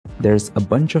There's a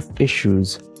bunch of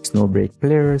issues Snowbreak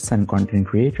players and content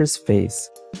creators face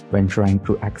when trying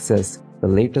to access the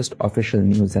latest official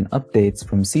news and updates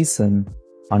from Seasun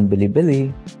on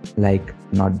Bilibili, like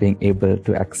not being able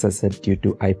to access it due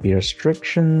to IP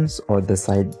restrictions or the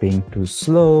site being too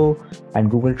slow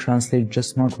and Google Translate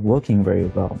just not working very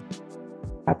well.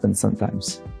 Happens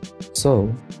sometimes.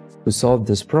 So, to solve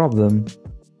this problem,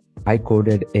 I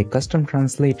coded a custom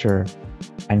translator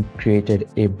and created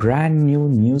a brand new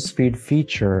newsfeed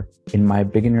feature in my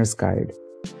beginner's guide,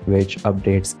 which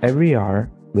updates every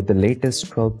hour with the latest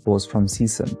 12 posts from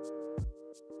Seasun.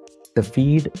 The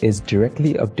feed is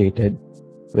directly updated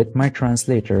with my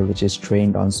translator, which is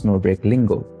trained on Snowbreak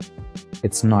lingo.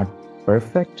 It's not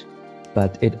perfect,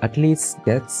 but it at least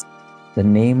gets the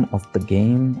name of the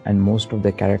game and most of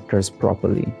the characters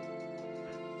properly.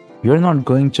 You're not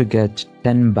going to get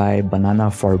 10 by banana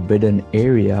forbidden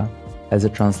area as a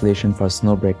translation for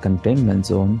Snowbreak containment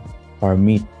zone or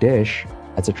meat dish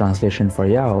as a translation for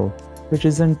Yao, which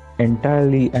isn't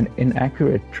entirely an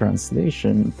inaccurate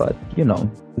translation, but you know,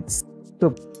 it's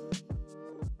still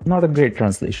not a great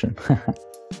translation.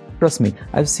 Trust me,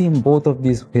 I've seen both of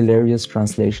these hilarious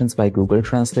translations by Google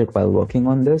Translate while working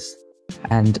on this,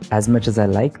 and as much as I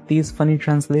like these funny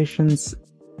translations,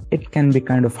 it can be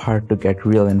kind of hard to get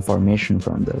real information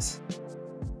from this.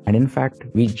 And in fact,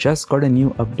 we just got a new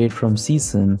update from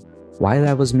Seasun while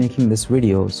I was making this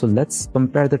video, so let's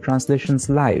compare the translations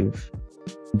live.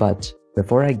 But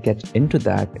before I get into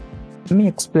that, let me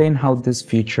explain how this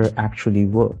feature actually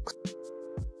works.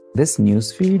 This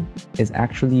newsfeed is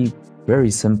actually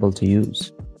very simple to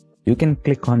use. You can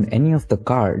click on any of the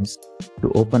cards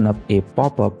to open up a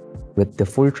pop-up with the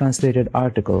full translated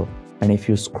article, and if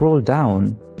you scroll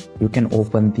down, you can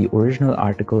open the original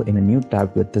article in a new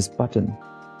tab with this button.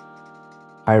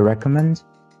 I recommend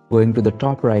going to the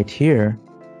top right here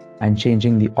and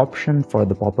changing the option for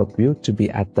the pop-up view to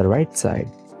be at the right side.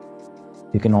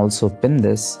 You can also pin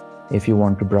this if you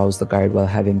want to browse the guide while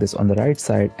having this on the right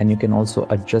side, and you can also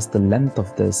adjust the length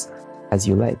of this as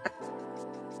you like.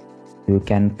 You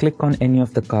can click on any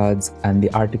of the cards and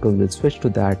the article will switch to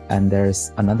that, and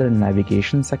there's another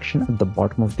navigation section at the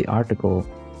bottom of the article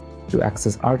to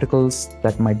access articles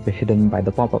that might be hidden by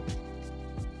the pop-up.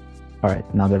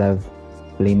 Alright, now that I've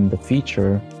explained the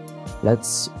feature,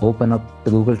 let's open up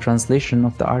the Google translation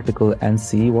of the article and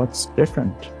see what's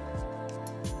different.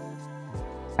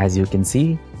 As you can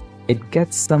see, it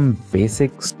gets some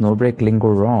basic Snowbreak lingo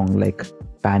wrong, like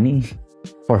fanny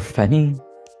for fenny,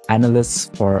 analysts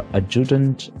for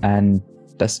adjutant, and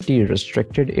dusty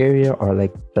restricted area or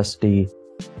like dusty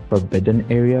forbidden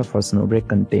area for Snowbreak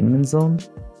containment zone.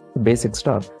 Basic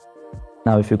stuff.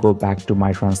 Now if you go back to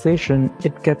my translation,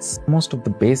 it gets most of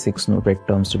the basic Snowbreak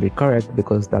terms to be correct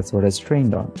because that's what it's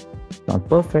trained on. Not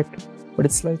perfect, but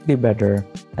it's slightly better,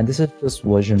 and this is just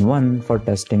version 1 for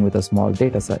testing with a small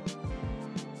dataset.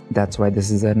 That's why this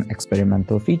is an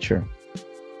experimental feature.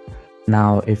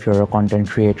 Now, if you're a content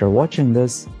creator watching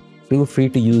this, feel free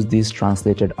to use these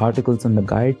translated articles in the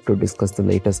guide to discuss the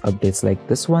latest updates like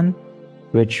this one,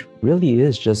 which really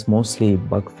is just mostly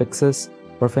bug fixes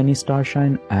for Fenny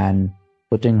Starshine and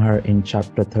putting her in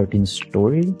chapter 13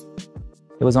 story.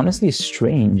 It was honestly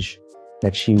strange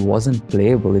that she wasn't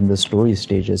playable in the story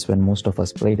stages when most of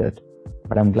us played it,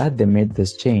 but I'm glad they made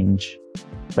this change.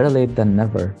 Better late than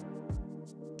never.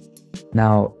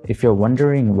 Now, if you're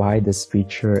wondering why this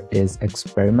feature is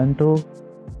experimental,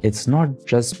 it's not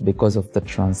just because of the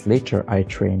translator I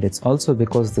trained, it's also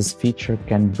because this feature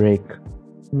can break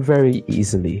very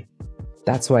easily.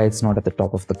 That's why it's not at the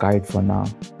top of the guide for now.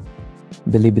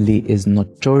 Bilibili is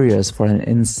notorious for an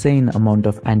insane amount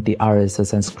of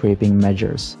anti-RSS and scraping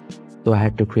measures, so I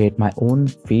had to create my own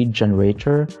feed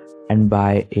generator and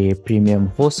buy a premium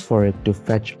host for it to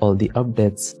fetch all the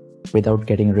updates without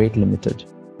getting rate limited.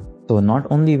 So not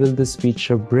only will this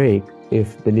feature break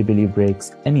if Bilibili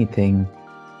breaks anything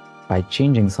by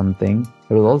changing something,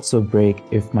 it will also break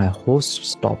if my host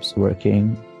stops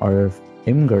working or if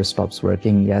Imgur stops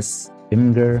working. Yes,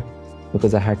 Imgur,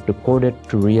 because I had to code it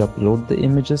to re-upload the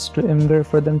images to Imgur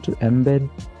for them to embed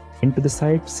into the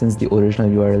site since the original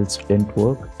URLs didn't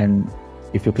work, and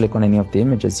if you click on any of the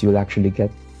images, you'll actually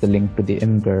get the link to the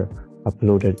Imgur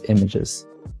uploaded images.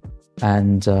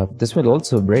 And this will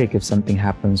also break if something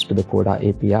happens to the Coda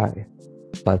API.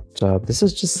 But this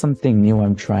is just something new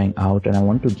I'm trying out, and I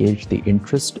want to gauge the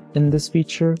interest in this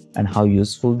feature and how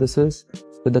useful this is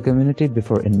to the community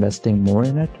before investing more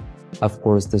in it. Of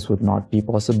course, this would not be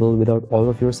possible without all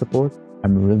of your support.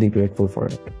 I'm really grateful for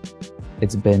it.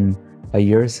 It's been a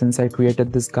year since I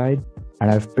created this guide,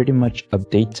 and I've pretty much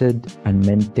updated and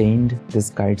maintained this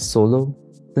guide solo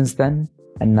since then.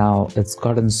 and now it's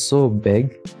gotten so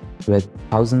big with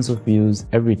thousands of views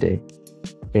every day.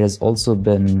 It has also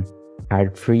been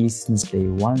ad-free since day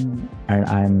one, and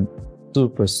I'm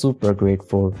super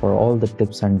grateful for all the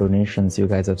tips and donations you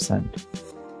guys have sent.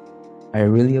 I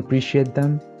really appreciate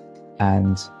them,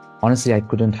 and honestly, I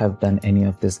couldn't have done any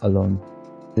of this alone.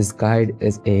 This guide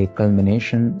is a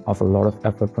culmination of a lot of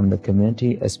effort from the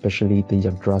community, especially the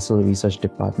Yggdrasil research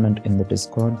department in the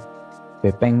Discord,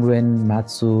 where Penguin,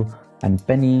 Matsu, and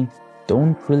Penny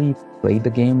don't really play the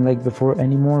game like before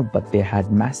anymore, but they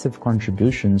had massive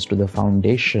contributions to the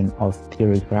foundation of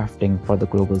theory crafting for the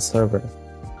global server,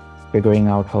 figuring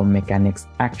out how mechanics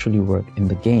actually work in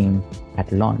the game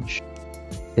at launch.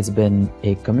 It's been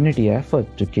a community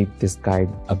effort to keep this guide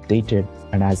updated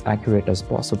and as accurate as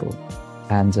possible.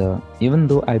 And even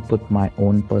though I put my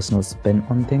own personal spin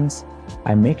on things,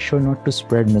 I make sure not to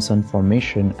spread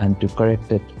misinformation and to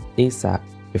correct it ASAP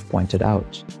if pointed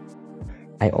out.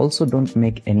 I also don't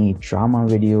make any drama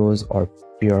videos or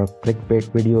pure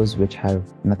clickbait videos which have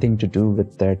nothing to do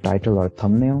with their title or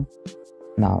thumbnail.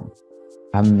 Now,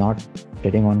 I'm not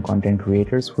getting on content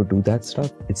creators who do that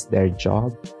stuff. It's their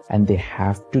job and they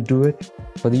have to do it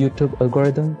for the YouTube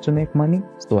algorithm to make money,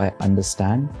 so I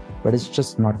understand, but it's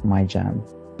just not my jam.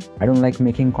 I don't like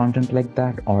making content like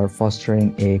that or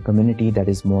fostering a community that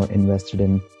is more invested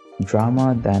in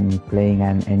drama than playing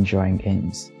and enjoying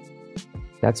games.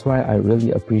 That's why I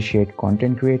really appreciate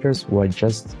content creators who are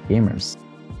just gamers.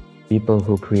 People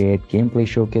who create gameplay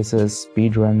showcases,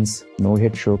 speedruns,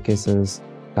 no-hit showcases,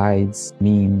 guides,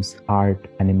 memes, art,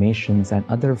 animations, and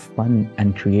other fun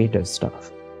and creative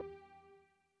stuff.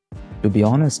 To be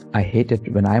honest, I hate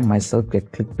it when I myself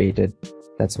get clickbaited.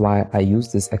 That's why I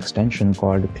use this extension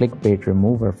called Clickbait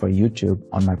Remover for YouTube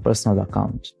on my personal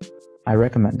account. I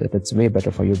recommend it, it's way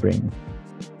better for your brain.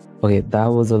 Okay, that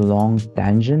was a long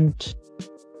tangent.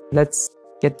 Let's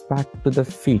get back to the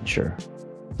feature.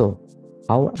 So,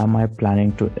 how am I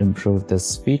planning to improve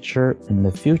this feature in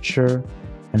the future,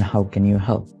 and how can you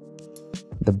help?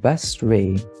 The best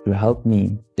way to help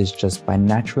me is just by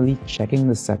naturally checking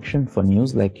the section for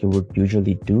news like you would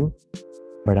usually do,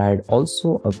 but I'd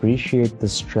also appreciate the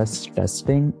stress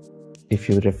testing if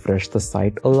you refresh the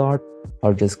site a lot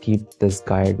or just keep this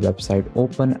guide website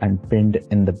open and pinned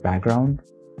in the background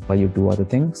while you do other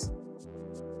things.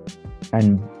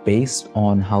 And based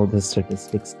on how the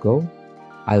statistics go,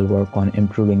 I'll work on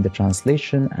improving the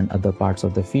translation and other parts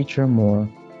of the feature more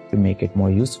to make it more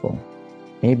useful.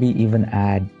 Maybe even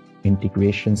add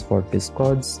integrations for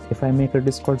Discords if I make a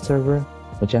Discord server,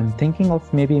 which I'm thinking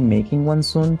of maybe making one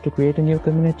soon to create a new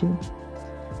community.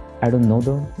 I don't know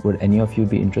though, would any of you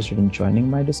be interested in joining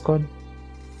my Discord?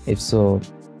 If so,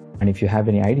 and if you have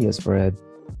any ideas for it,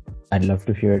 I'd love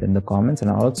to hear it in the comments, and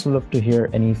I'd also love to hear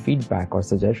any feedback or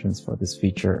suggestions for this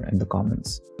feature in the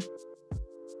comments.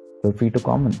 Feel free to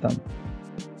comment them.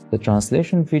 The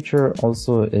translation feature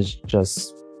also is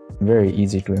just very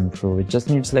easy to improve. It just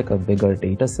needs like a bigger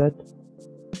data set,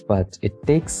 but it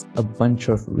takes a bunch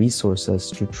of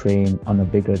resources to train on a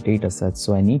bigger data set,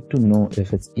 so I need to know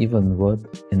if it's even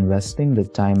worth investing the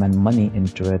time and money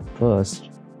into it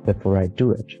first before I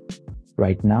do it.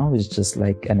 Right now it's just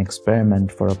like an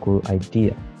experiment for a cool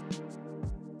idea.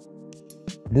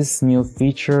 This new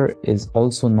feature is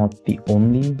also not the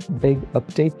only big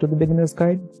update to the beginner's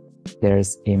guide.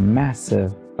 There's a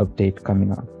massive update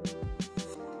coming up.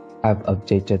 I've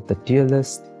updated the tier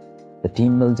list, the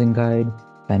team building guide,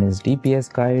 and his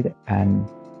DPS guide, and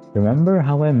remember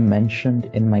how I mentioned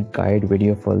in my guide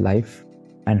video for life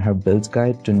and her build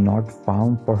guide to not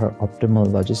farm for her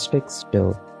optimal logistics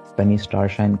till Penny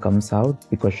Starshine comes out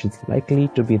because she's likely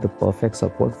to be the perfect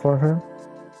support for her?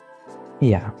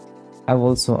 Yeah, I've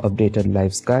also updated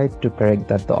Life's guide to correct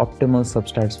that the optimal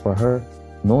substats for her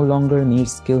no longer need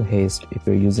skill haste if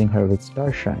you're using her with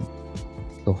Starshine.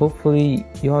 So hopefully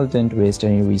you all didn't waste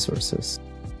any resources.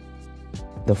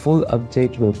 The full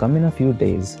update will come in a few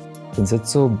days since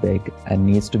it's so big and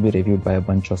needs to be reviewed by a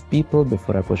bunch of people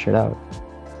before I push it out.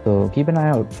 So keep an eye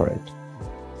out for it.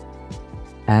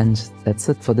 And that's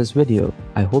it for this video.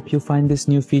 I hope you find this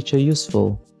new feature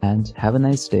useful and have a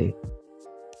nice day.